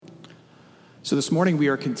So this morning we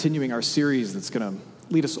are continuing our series that's going to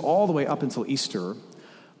lead us all the way up until Easter,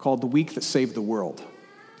 called The Week That Saved the World.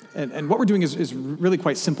 And what we're doing is really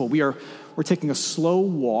quite simple. We're taking a slow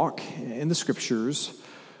walk in the Scriptures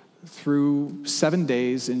through 7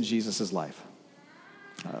 days in Jesus' life.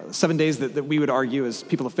 7 days that we would argue as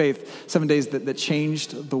people of faith, 7 days that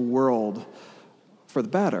changed the world for the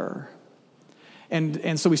better.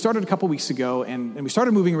 And so we started a couple weeks ago, and we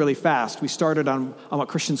started moving really fast. We started on what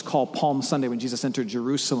Christians call Palm Sunday, when Jesus entered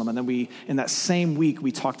Jerusalem. And then in that same week,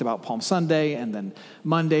 we talked about Palm Sunday, and then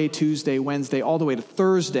Monday, Tuesday, Wednesday, all the way to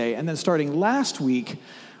Thursday. And then starting last week,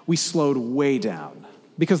 we slowed way down.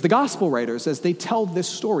 Because the gospel writers, as they tell this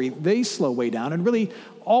story, they slow way down. And really,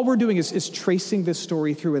 all we're doing is tracing this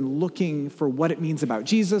story through and looking for what it means about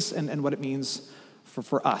Jesus and what it means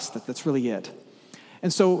for us. That's really it.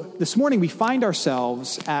 And so this morning we find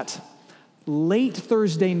ourselves at late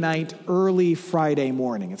Thursday night, early Friday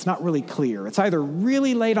morning. It's not really clear. It's either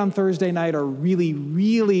really late on Thursday night or really,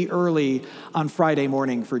 really early on Friday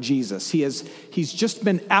morning for Jesus. He's just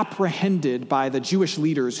been apprehended by the Jewish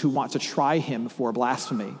leaders who want to try him for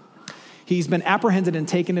blasphemy. He's been apprehended and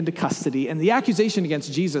taken into custody, and the accusation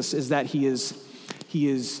against Jesus is that he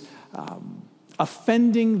is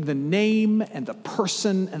offending the name and the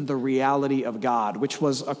person and the reality of God, which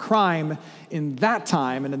was a crime in that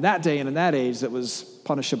time and in that day and in that age that was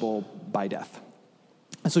punishable by death.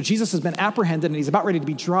 And so Jesus has been apprehended, and he's about ready to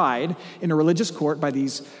be tried in a religious court by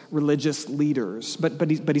these religious leaders. But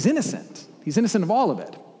he's innocent. He's innocent of all of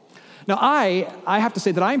it. Now, I have to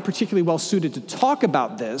say that I'm particularly well suited to talk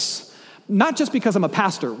about this, not just because I'm a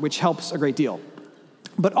pastor, which helps a great deal,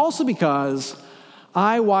 but also because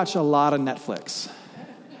I watch a lot of Netflix.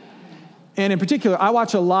 And in particular, I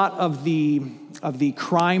watch a lot of the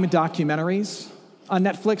crime documentaries on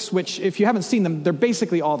Netflix, which, if you haven't seen them, they're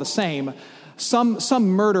basically all the same. Some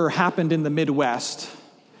murder happened in the Midwest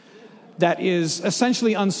that is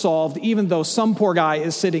essentially unsolved, even though some poor guy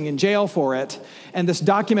is sitting in jail for it. And this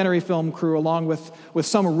documentary film crew, along with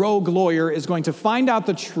some rogue lawyer, is going to find out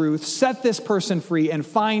the truth, set this person free, and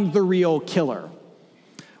find the real killer,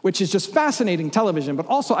 which is just fascinating television. But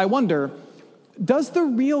also, I wonder, does the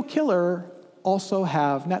real killer also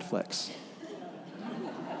have Netflix?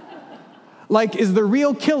 Like, is the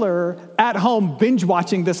real killer at home binge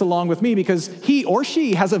watching this along with me because he or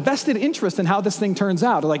she has a vested interest in how this thing turns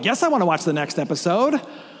out? They're like, yes, I want to watch the next episode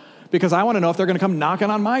because I want to know if they're going to come knocking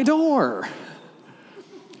on my door.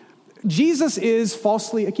 Jesus is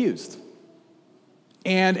falsely accused,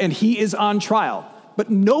 and he is on trial. But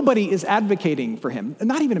nobody is advocating for him,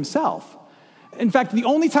 not even himself. In fact, the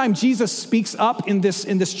only time Jesus speaks up in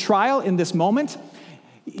this trial, in this moment,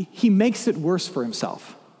 he makes it worse for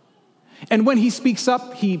himself. And when he speaks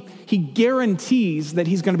up, he guarantees that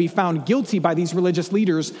he's going to be found guilty by these religious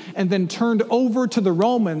leaders and then turned over to the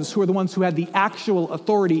Romans, who are the ones who had the actual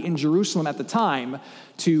authority in Jerusalem at the time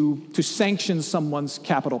to sanction someone's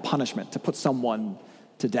capital punishment, to put someone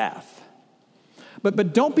to death.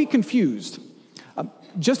 But don't be confused.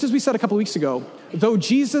 Just as we said a couple weeks ago, though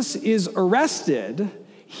Jesus is arrested,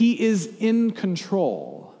 he is in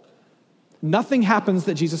control. Nothing happens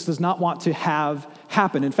that Jesus does not want to have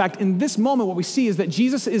happen. In fact, in this moment, what we see is that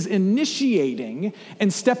Jesus is initiating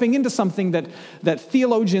and stepping into something that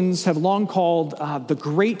theologians have long called the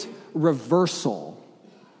Great Reversal.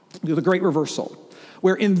 The Great Reversal.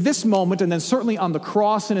 Where in this moment, and then certainly on the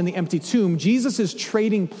cross and in the empty tomb, Jesus is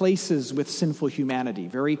trading places with sinful humanity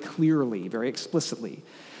very clearly, very explicitly.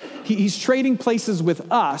 He's trading places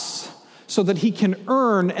with us so that he can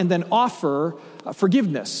earn and then offer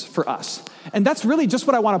forgiveness for us. And that's really just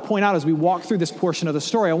what I want to point out as we walk through this portion of the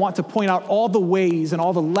story. I want to point out all the ways and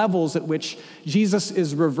all the levels at which Jesus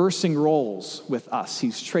is reversing roles with us.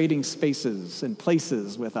 He's trading spaces and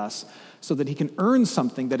places with us so that he can earn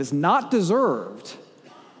something that is not deserved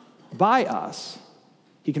by us.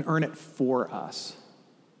 He can earn it for us.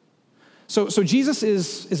 So Jesus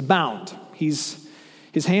is bound. His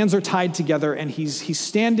hands are tied together, and he's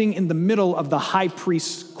standing in the middle of the high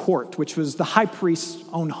priest's court, which was the high priest's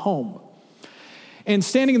own home. And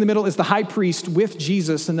standing in the middle is the high priest with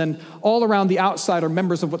Jesus, and then all around the outside are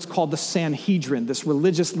members of what's called the Sanhedrin, this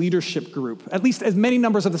religious leadership group. At least as many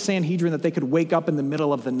members of the Sanhedrin that they could wake up in the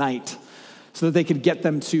middle of the night so that they could get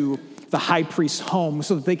them to the high priest's home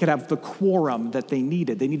so that they could have the quorum that they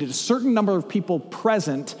needed. They needed a certain number of people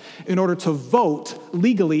present in order to vote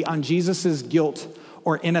legally on Jesus' guilt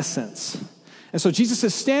or innocence. And so Jesus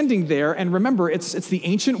is standing there, and remember, it's the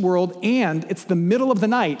ancient world, and it's the middle of the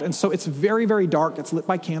night, and so it's very, very dark. It's lit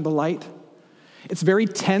by candlelight. It's very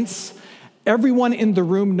tense. Everyone in the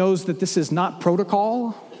room knows that this is not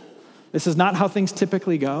protocol. This is not how things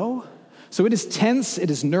typically go. So it is tense, it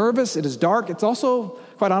is nervous, it is dark. It's also,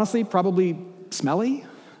 quite honestly, probably smelly.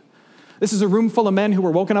 This is a room full of men who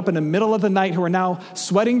were woken up in the middle of the night who are now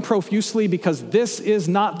sweating profusely because this is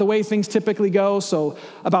not the way things typically go. So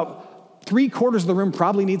about 3/4 of the room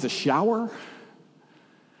probably needs a shower.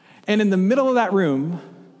 And in the middle of that room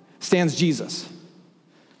stands Jesus.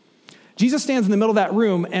 Jesus stands in the middle of that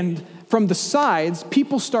room, and from the sides,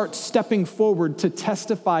 people start stepping forward to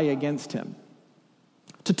testify against him,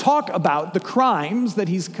 to talk about the crimes that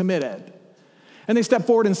he's committed. And they step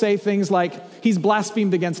forward and say things like, he's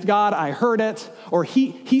blasphemed against God, I heard it. Or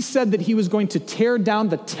he said that he was going to tear down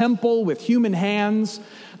the temple with human hands.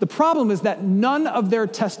 The problem is that none of their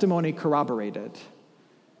testimony corroborated,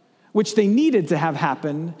 which they needed to have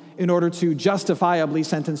happen in order to justifiably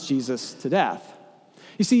sentence Jesus to death.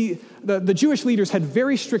 You see, the Jewish leaders had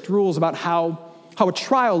very strict rules about how a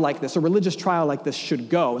trial like this, a religious trial like this, should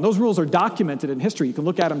go. And those rules are documented in history. You can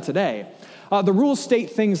look at them today. The rules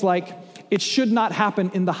state things like, it should not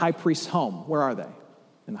happen in the high priest's home. Where are they?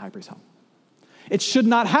 In the high priest's home. It should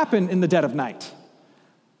not happen in the dead of night.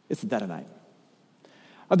 It's the dead of night.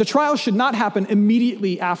 The trial should not happen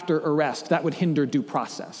immediately after arrest. That would hinder due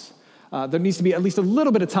process. There needs to be at least a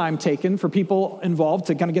little bit of time taken for people involved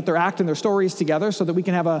to kind of get their act and their stories together so that we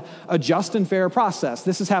can have a just and fair process.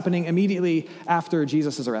 This is happening immediately after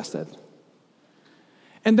Jesus is arrested.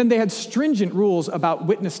 And then they had stringent rules about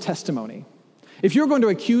witness testimony. If you're going to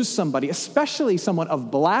accuse somebody, especially someone of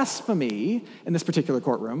blasphemy in this particular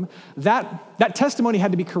courtroom, that testimony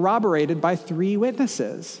had to be corroborated by 3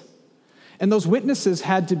 witnesses. And those witnesses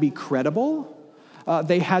had to be credible.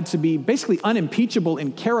 They had to be basically unimpeachable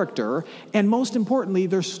in character. And most importantly,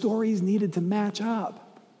 their stories needed to match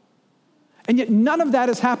up. And yet none of that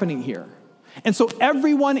is happening here. And so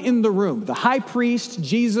everyone in the room, the high priest,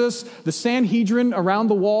 Jesus, the Sanhedrin around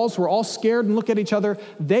the walls, who are all scared and look at each other,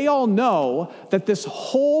 they all know that this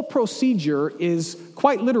whole procedure is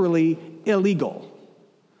quite literally illegal.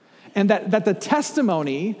 And that the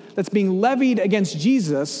testimony that's being levied against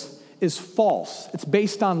Jesus is false. It's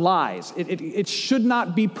based on lies. It should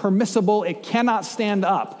not be permissible. It cannot stand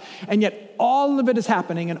up. And yet all of it is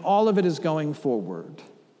happening and all of it is going forward.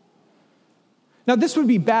 Now, this would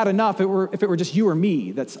be bad enough if it were just you or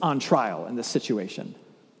me that's on trial in this situation.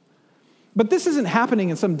 But this isn't happening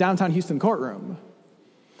in some downtown Houston courtroom.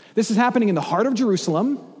 This is happening in the heart of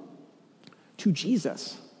Jerusalem to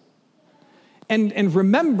Jesus. And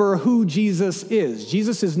remember who Jesus is.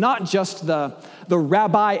 Jesus is not just the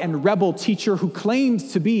rabbi and rebel teacher who claimed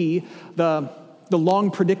to be the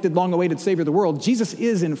long-predicted, long-awaited Savior of the world. Jesus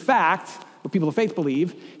is, in fact, what people of faith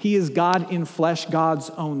believe, he is God in flesh, God's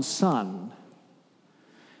own Son.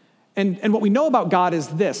 And what we know about God is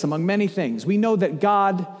this, among many things. We know that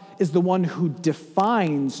God is the one who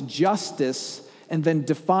defines justice and then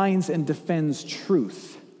defines and defends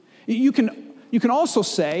truth. You can also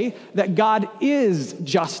say that God is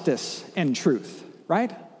justice and truth,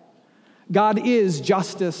 right? God is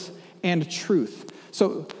justice and truth.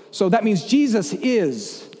 So that means Jesus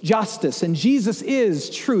is justice and Jesus is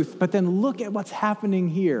truth. But then look at what's happening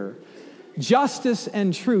here. Justice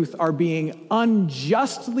and truth are being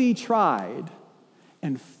unjustly tried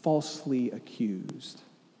and falsely accused.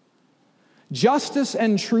 Justice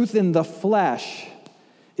and truth in the flesh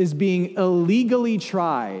is being illegally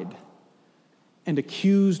tried and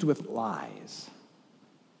accused with lies.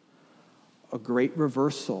 A great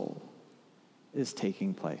reversal is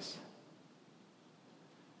taking place.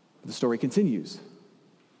 The story continues.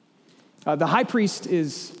 The high priest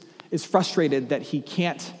is frustrated that he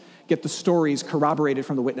can't get the stories corroborated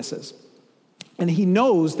from the witnesses. And he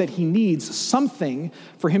knows that he needs something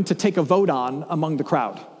for him to take a vote on among the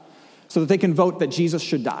crowd so that they can vote that Jesus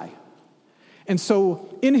should die. And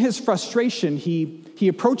so in his frustration, he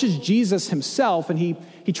approaches Jesus himself and he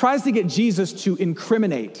tries to get Jesus to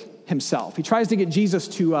incriminate himself. He tries to get Jesus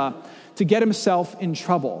to get himself in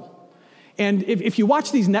trouble. And if you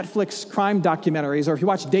watch these Netflix crime documentaries or if you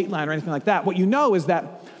watch Dateline or anything like that, what you know is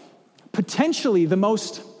that potentially the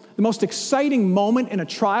most exciting moment in a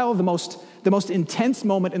trial, the most intense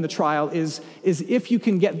moment in the trial is if you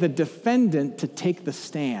can get the defendant to take the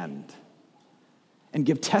stand and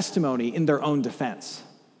give testimony in their own defense.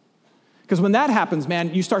 Because when that happens,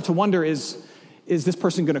 man, you start to wonder, is this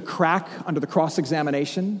person going to crack under the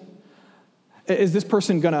cross-examination? Is this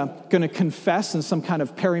person going to confess in some kind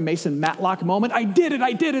of Perry Mason Matlock moment? I did it,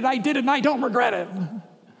 and I don't regret it.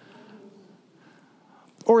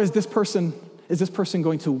 Or is this person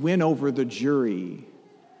going to win over the jury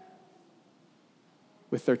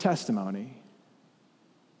with their testimony?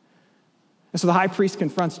 And so the high priest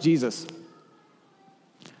confronts Jesus.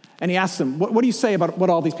 And he asks them, what do you say about what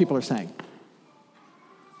all these people are saying?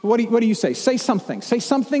 What do you say? Say something. Say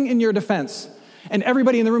something in your defense. And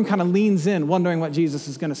everybody in the room kind of leans in, wondering what Jesus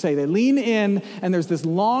is going to say. They lean in, and there's this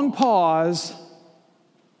long pause,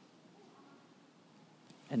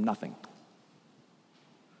 and nothing.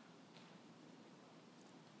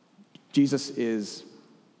 Jesus is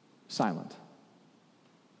silent.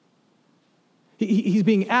 He's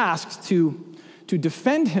being asked to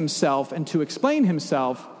defend himself and to explain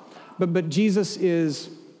himself, but Jesus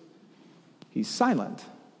he's silent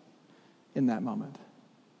in that moment.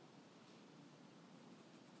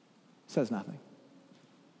 Says nothing.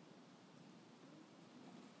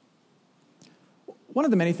 One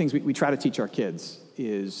of the many things we try to teach our kids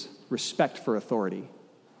is respect for authority.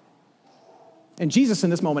 And Jesus in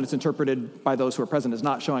this moment is interpreted by those who are present as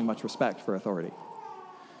not showing much respect for authority.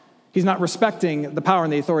 He's not respecting the power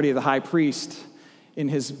and the authority of the high priest in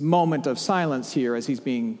his moment of silence here as he's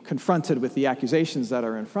being confronted with the accusations that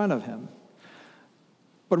are in front of him.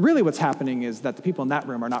 But really what's happening is that the people in that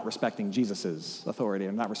room are not respecting Jesus' authority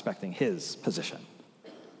and not respecting his position.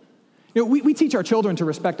 We teach our children to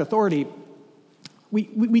respect authority.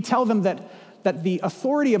 We tell them that the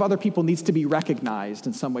authority of other people needs to be recognized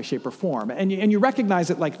in some way, shape, or form. And you recognize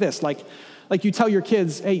it like this, like you tell your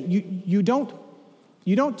kids, hey, you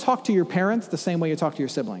don't talk to your parents the same way you talk to your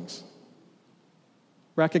siblings.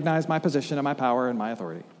 Recognize my position and my power and my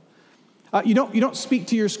authority. You don't speak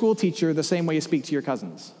to your school teacher the same way you speak to your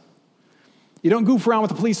cousins. You don't goof around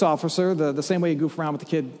with the police officer the same way you goof around with the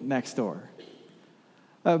kid next door.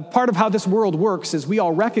 Part of how this world works is we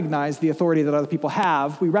all recognize the authority that other people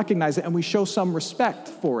have. We recognize it and we show some respect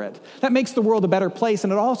for it. That makes the world a better place,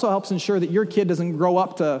 and it also helps ensure that your kid doesn't grow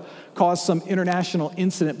up to cause some international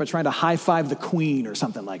incident by trying to high-five the queen or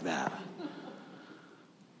something like that.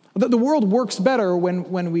 The world works better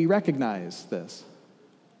when we recognize this.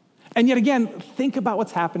 And yet again, think about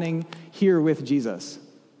what's happening here with Jesus.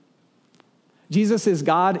 Jesus is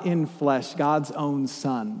God in flesh, God's own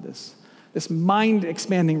Son, this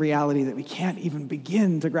mind-expanding reality that we can't even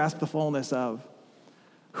begin to grasp the fullness of.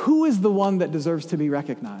 Who is the one that deserves to be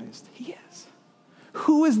recognized? He is.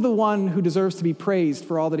 Who is the one who deserves to be praised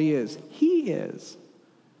for all that he is? He is.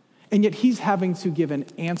 And yet he's having to give an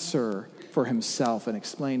answer for himself and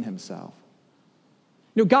explain himself.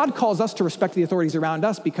 God calls us to respect the authorities around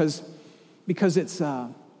us because it's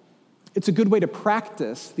a good way to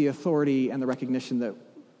practice the authority and the recognition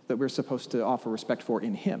that we're supposed to offer respect for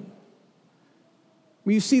in him.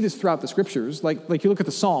 You see this throughout the scriptures. Like you look at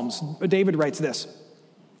the Psalms. David writes this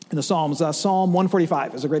in the Psalms. Psalm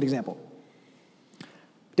 145 is a great example.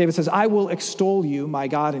 David says, I will extol you, my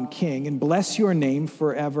God and King, and bless your name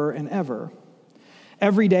forever and ever.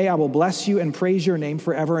 Every day I will bless you and praise your name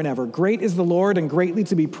forever and ever. Great is the Lord and greatly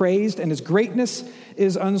to be praised, and his greatness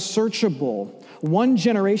is unsearchable. One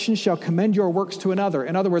generation shall commend your works to another.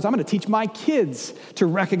 In other words, I'm going to teach my kids to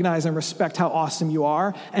recognize and respect how awesome you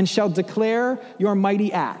are and shall declare your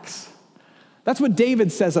mighty acts. That's what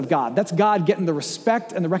David says of God. That's God getting the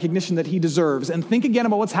respect and the recognition that he deserves. And think again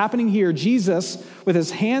about what's happening here. Jesus, with his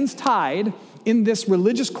hands tied in this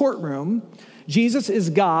religious courtroom, Jesus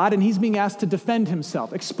is God, and he's being asked to defend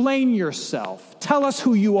himself. Explain yourself. Tell us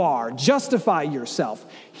who you are. Justify yourself.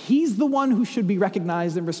 He's the one who should be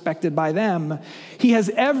recognized and respected by them. He has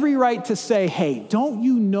every right to say, hey, don't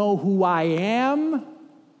you know who I am?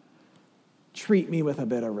 Treat me with a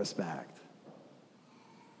bit of respect.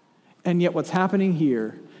 And yet what's happening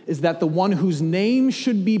here is that the one whose name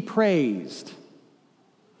should be praised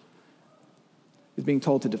is being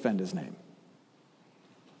told to defend his name.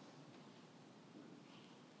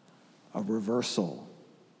 A reversal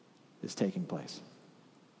is taking place.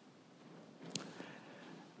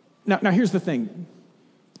 Now here's the thing.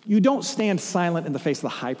 You don't stand silent in the face of the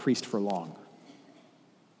high priest for long,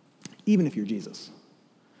 even if you're Jesus.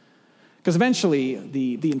 Because eventually,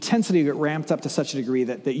 the intensity will get ramped up to such a degree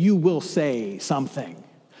that you will say something.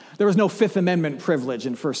 There was no Fifth Amendment privilege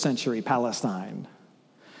in first century Palestine.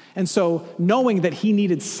 And so, knowing that he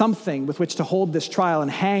needed something with which to hold this trial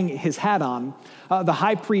and hang his hat on, the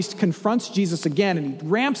high priest confronts Jesus again, and he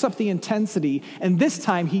ramps up the intensity, and this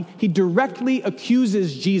time he directly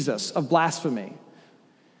accuses Jesus of blasphemy.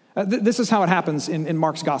 This is how it happens in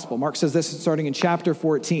Mark's gospel. Mark says this starting in chapter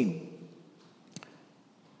 14.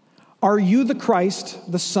 Are you the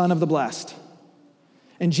Christ, the Son of the Blessed?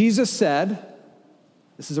 And Jesus said,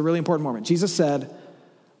 this is a really important moment, Jesus said,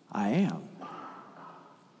 I am.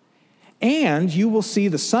 And you will see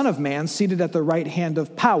the Son of Man seated at the right hand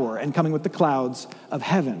of power and coming with the clouds of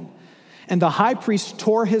heaven. And the high priest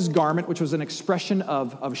tore his garment, which was an expression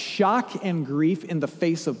of shock and grief in the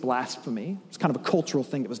face of blasphemy. It's kind of a cultural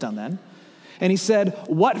thing that was done then. And he said,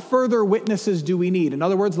 what further witnesses do we need? In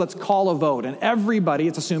other words, let's call a vote. And everybody,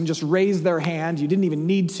 it's assumed, just raised their hand. You didn't even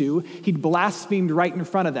need to. He'd blasphemed right in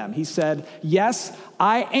front of them. He said, yes,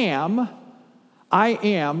 I am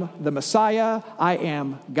the Messiah. I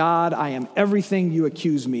am God. I am everything you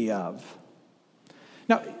accuse me of.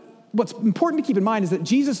 Now, what's important to keep in mind is that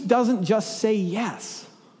Jesus doesn't just say yes.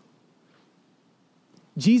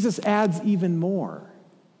 Jesus adds even more.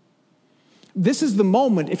 This is the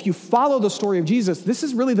moment, if you follow the story of Jesus, this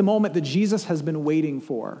is really the moment that Jesus has been waiting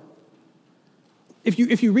for. If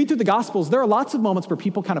you read through the Gospels, there are lots of moments where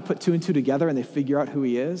people kind of put two and two together and they figure out who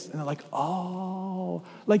he is. And they're like, oh,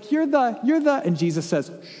 like you're the, and Jesus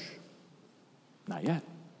says, shh, not yet.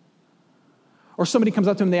 Or somebody comes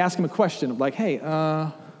up to him and they ask him a question of like, hey,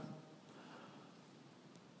 are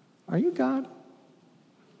you God?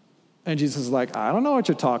 And Jesus is like, I don't know what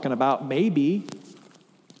you're talking about, maybe.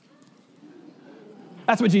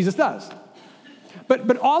 That's what Jesus does.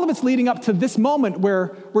 But all of it's leading up to this moment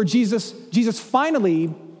where Jesus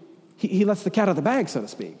finally, he lets the cat out of the bag, so to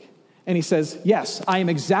speak. And he says, yes, I am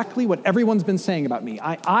exactly what everyone's been saying about me.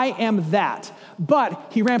 I am that.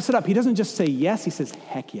 But he ramps it up. He doesn't just say yes, he says,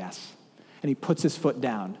 heck yes. And he puts his foot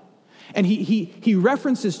down. And he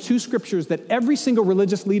references two scriptures that every single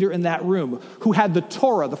religious leader in that room who had the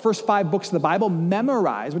Torah, the first 5 books of the Bible,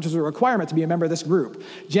 memorized, which is a requirement to be a member of this group.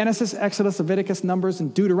 Genesis, Exodus, Leviticus, Numbers,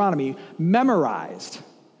 and Deuteronomy, memorized.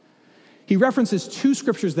 He references two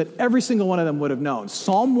scriptures that every single one of them would have known.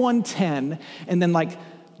 Psalm 110 and then like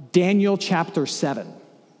Daniel chapter 7,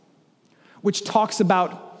 which talks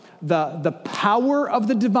about the power of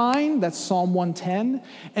the divine, that's Psalm 110,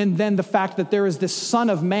 and then the fact that there is this Son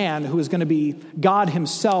of Man who is going to be God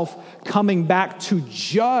himself coming back to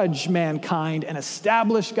judge mankind and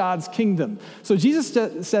establish God's kingdom. So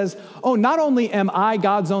Jesus says, oh, not only am I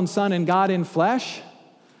God's own Son and God in flesh,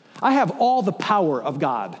 I have all the power of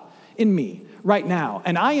God in me right now,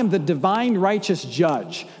 and I am the divine righteous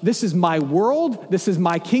judge. This is my world, this is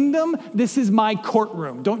my kingdom, this is my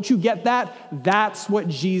courtroom. Don't you get that? That's what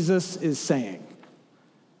Jesus is saying.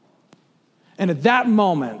 And at that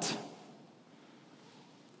moment,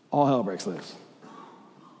 all hell breaks loose.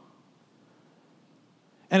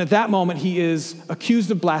 And at that moment, he is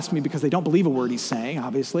accused of blasphemy because they don't believe a word he's saying,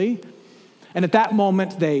 obviously. And at that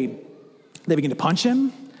moment, they begin to punch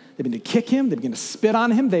him. They begin to kick him. They begin to spit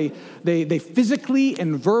on him. They physically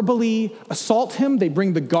and verbally assault him. They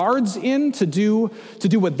bring the guards in to do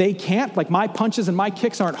what they can't. Like my punches and my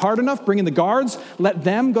kicks aren't hard enough. Bring in the guards. Let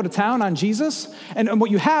them go to town on Jesus. And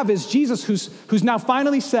what you have is Jesus who's now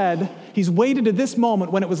finally said, he's waited to this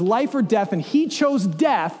moment when it was life or death, and he chose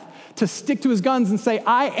death to stick to his guns and say,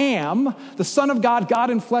 I am the Son of God, God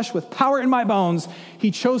in flesh with power in my bones.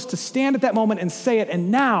 He chose to stand at that moment and say it, and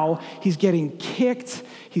now he's getting kicked.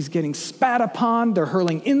 He's getting spat upon. They're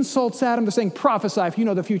hurling insults at him. They're saying, prophesy, if you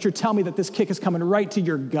know the future, tell me that this kick is coming right to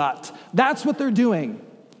your gut. That's what they're doing.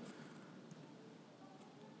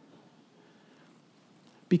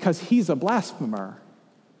 Because he's a blasphemer.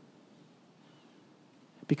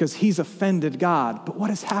 Because he's offended God. But what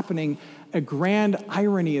is happening? A grand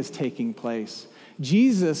irony is taking place.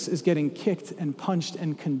 Jesus is getting kicked and punched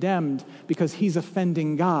and condemned because he's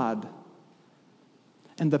offending God.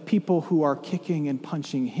 And the people who are kicking and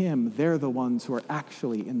punching him, they're the ones who are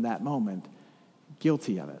actually, in that moment,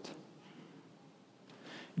 guilty of it.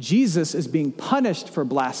 Jesus is being punished for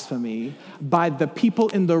blasphemy by the people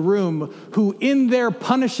in the room who, in their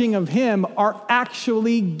punishing of him, are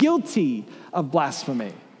actually guilty of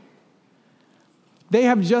blasphemy. They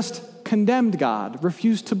have just condemned God,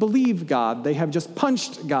 refused to believe God. They have just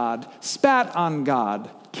punched God, spat on God,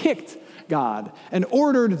 kicked God, and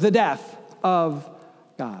ordered the death of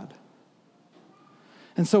God.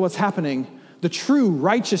 And so what's happening? The true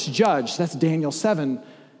righteous judge, that's Daniel 7,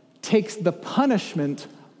 takes the punishment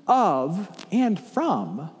of and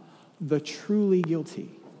from the truly guilty.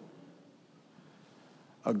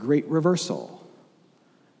 A great reversal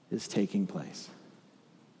is taking place.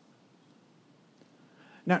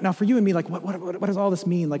 Now, for you and me, like, what does all this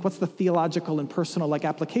mean? Like, what's the theological and personal,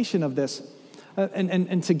 application of this?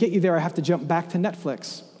 And to get you there, I have to jump back to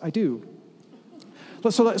Netflix. I do.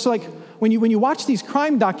 So when you watch these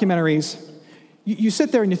crime documentaries, you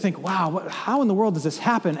sit there and you think, wow, how in the world does this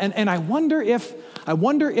happen? And I wonder if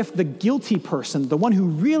the guilty person, the one who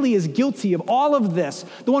really is guilty of all of this,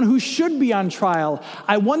 the one who should be on trial,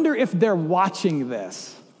 I wonder if they're watching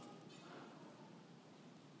this.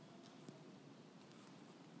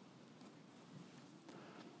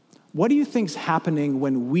 What do you think's happening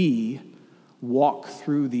when we walk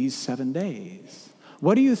through these 7 days?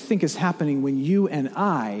 What do you think is happening when you and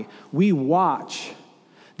we watch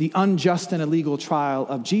the unjust and illegal trial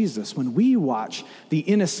of Jesus, when we watch the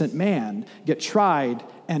innocent man get tried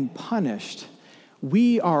and punished?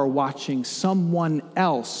 We are watching someone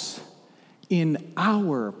else in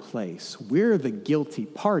our place. We're the guilty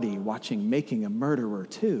party watching Making a Murderer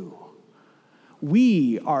too.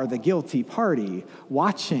 We are the guilty party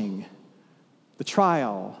watching the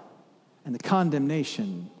trial and the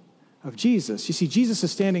condemnation of Jesus. You see, Jesus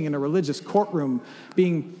is standing in a religious courtroom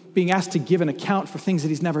being asked to give an account for things that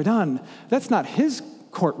he's never done. That's not his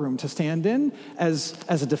courtroom to stand in as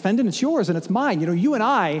a defendant. It's yours and it's mine. You and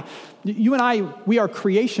I, we are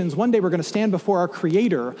creations. One day we're going to stand before our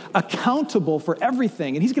Creator, accountable for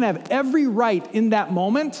everything. And he's going to have every right in that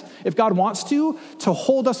moment, if God wants to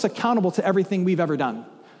hold us accountable to everything we've ever done.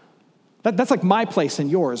 That's like my place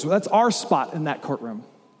and yours. That's our spot in that courtroom.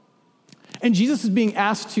 And Jesus is being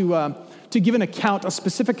asked to give an account, a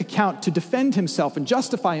specific account, to defend himself and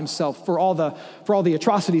justify himself for all the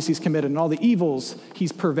atrocities he's committed and all the evils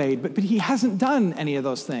he's purveyed. But he hasn't done any of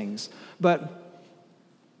those things. And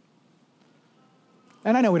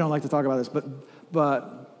I know we don't like to talk about this,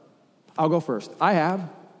 but I'll go first. I have.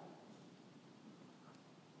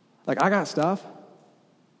 I got stuff.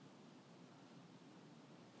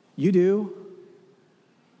 You do.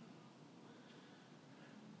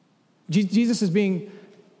 Jesus is being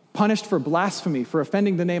punished for blasphemy, for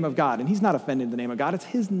offending the name of God. And he's not offending the name of God. It's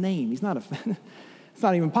his name. He's not offending. It's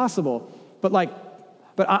not even possible. But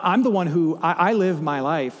I'm the one who, I live my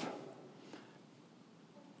life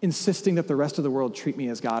insisting that the rest of the world treat me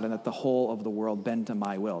as God and that the whole of the world bend to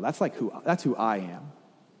my will. That's who I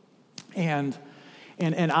am.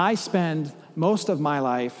 And I spend most of my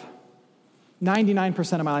life,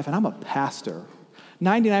 99% of my life, and I'm a pastor,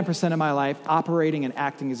 99% of my life operating and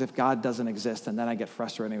acting as if God doesn't exist, and then I get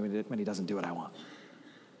frustrated when he doesn't do what I want.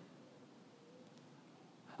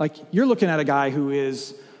 You're looking at a guy who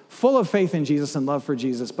is full of faith in Jesus and love for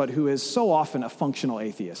Jesus, but who is so often a functional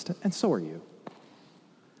atheist, and so are you.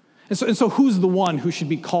 And so who's the one who should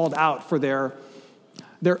be called out for their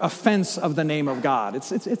offense of the name of God?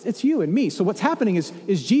 It's you and me. So what's happening is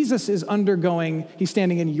Jesus is he's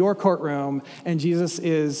standing in your courtroom, and Jesus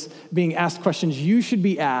is being asked questions you should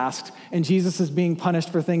be asked, and Jesus is being punished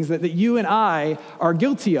for things that you and I are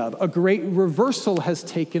guilty of. A great reversal has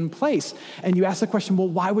taken place. And you ask the question, well,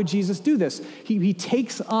 why would Jesus do this? He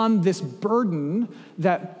takes on this burden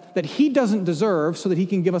that he doesn't deserve so that he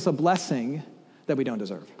can give us a blessing that we don't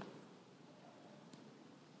deserve.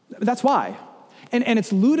 That's why. And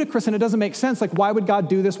it's ludicrous and it doesn't make sense. Why would God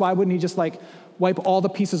do this? Why wouldn't he just wipe all the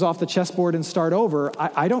pieces off the chessboard and start over?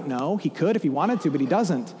 I don't know. He could if he wanted to, but he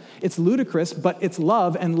doesn't. It's ludicrous, but it's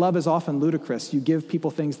love, and love is often ludicrous. You give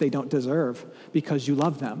people things they don't deserve because you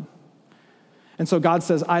love them. And so God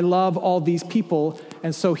says, I love all these people,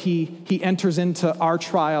 and so he enters into our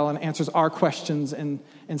trial and answers our questions and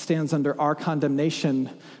stands under our condemnation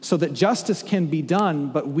so that justice can be done,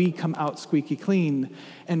 but we come out squeaky clean.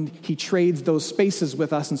 And he trades those spaces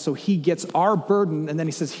with us, and so he gets our burden, and then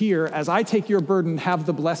he says, here, as I take your burden, have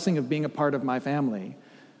the blessing of being a part of my family.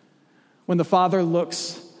 When the Father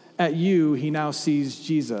looks at you, he now sees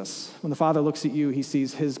Jesus. When the Father looks at you, he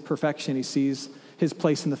sees his perfection, he sees his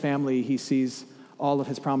place in the family, he sees all of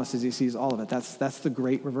his promises, he sees all of it. That's the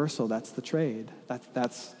great reversal, that's the trade.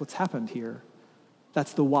 That's what's happened here.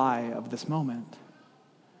 That's the why of this moment.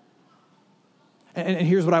 And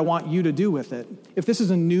here's what I want you to do with it. If this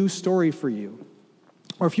is a new story for you,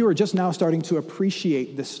 or if you are just now starting to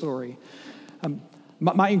appreciate this story,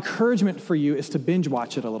 my encouragement for you is to binge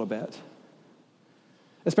watch it a little bit.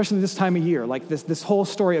 Especially this time of year, this whole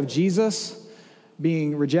story of Jesus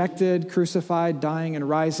being rejected, crucified, dying, and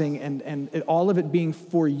rising, and all of it being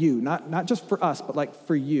for you, not just for us, but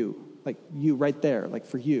for you, you right there,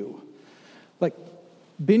 for you.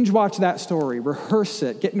 Binge watch that story, rehearse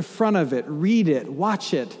it, get in front of it, read it,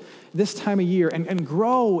 watch it this time of year, and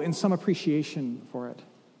grow in some appreciation for it.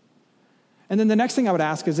 And then the next thing I would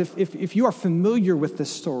ask is if you are familiar with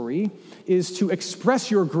this story, is to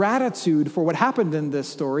express your gratitude for what happened in this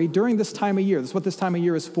story during this time of year. That's what this time of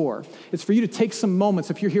year is for. It's for you to take some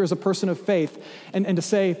moments, if you're here as a person of faith, and to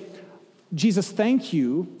say, Jesus, thank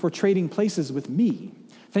you for trading places with me.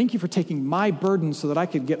 Thank you for taking my burden so that I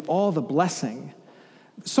could get all the blessing.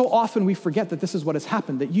 So often we forget that this is what has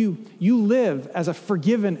happened, that you live as a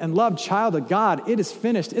forgiven and loved child of God. It is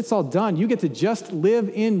finished. It's all done. You get to just live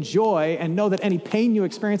in joy and know that any pain you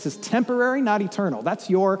experience is temporary, not eternal. That's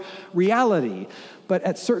your reality. But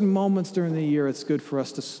at certain moments during the year, it's good for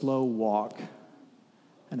us to slow walk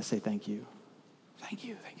and to say thank you. Thank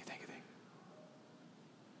you, thank you, thank you, thank you.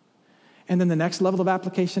 And then the next level of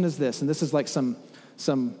application is this, and this is like some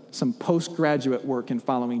postgraduate work in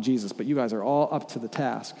following Jesus, but you guys are all up to the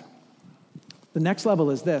task. The next level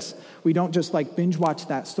is this. We don't just like binge watch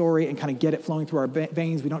that story and kind of get it flowing through our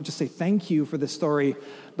veins. We don't just say thank you for this story,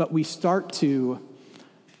 but we start to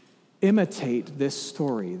imitate this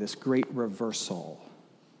story, this great reversal.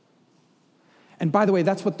 And by the way,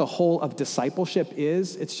 that's what the whole of discipleship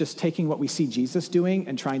is. It's just taking what we see Jesus doing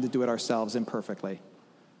and trying to do it ourselves imperfectly.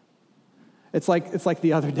 It's like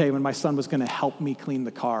the other day when my son was going to help me clean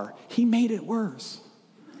the car. He made it worse.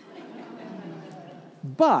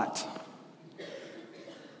 But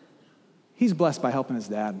he's blessed by helping his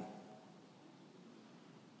dad.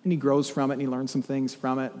 And he grows from it, and he learns some things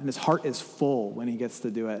from it, and his heart is full when he gets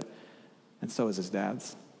to do it, and so is his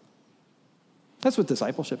dad's. That's what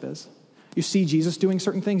discipleship is. You see Jesus doing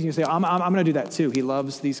certain things, and you say, I'm going to do that too. He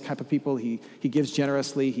loves these type of people. He gives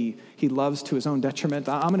generously. He loves to his own detriment.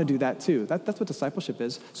 I'm going to do that too. That's what discipleship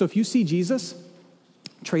is. So if you see Jesus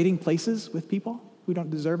trading places with people who don't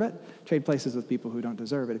deserve it, trade places with people who don't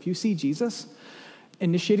deserve it. If you see Jesus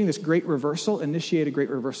initiating this great reversal, initiate a great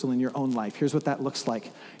reversal in your own life. Here's what that looks like.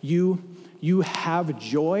 You have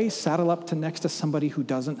joy, saddle up to next to somebody who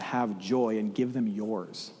doesn't have joy and give them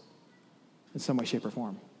yours in some way, shape, or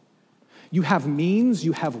form. You have means,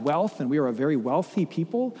 you have wealth, and we are a very wealthy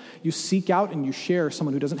people. You seek out and you share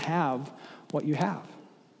someone who doesn't have what you have.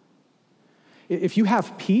 If you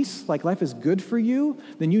have peace, like life is good for you,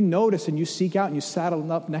 then you notice and you seek out and you saddle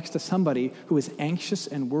up next to somebody who is anxious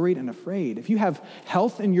and worried and afraid. If you have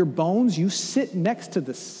health in your bones, you sit next to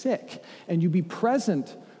the sick and you be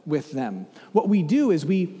present with them. What we do is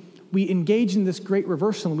we engage in this great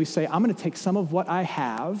reversal and we say, I'm going to take some of what I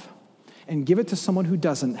have and give it to someone who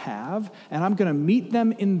doesn't have, and I'm going to meet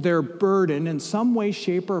them in their burden in some way,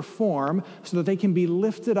 shape, or form so that they can be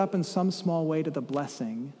lifted up in some small way to the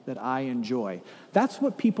blessing that I enjoy. That's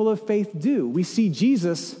what people of faith do. We see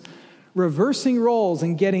Jesus reversing roles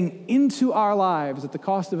and getting into our lives at the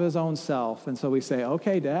cost of his own self, and so we say,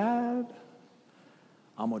 okay, Dad,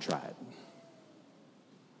 I'm going to try it.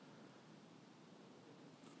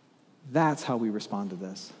 That's how we respond to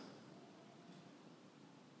this.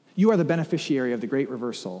 You are the beneficiary of the great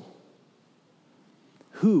reversal.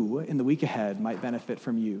 Who, in the week ahead, might benefit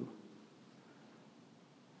from you?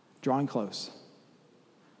 Drawing close,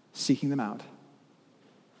 seeking them out,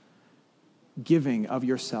 giving of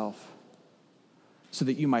yourself so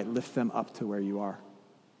that you might lift them up to where you are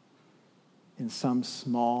in some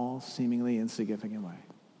small, seemingly insignificant way.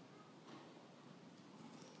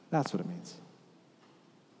 That's what it means.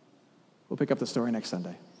 We'll pick up the story next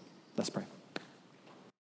Sunday. Let's pray.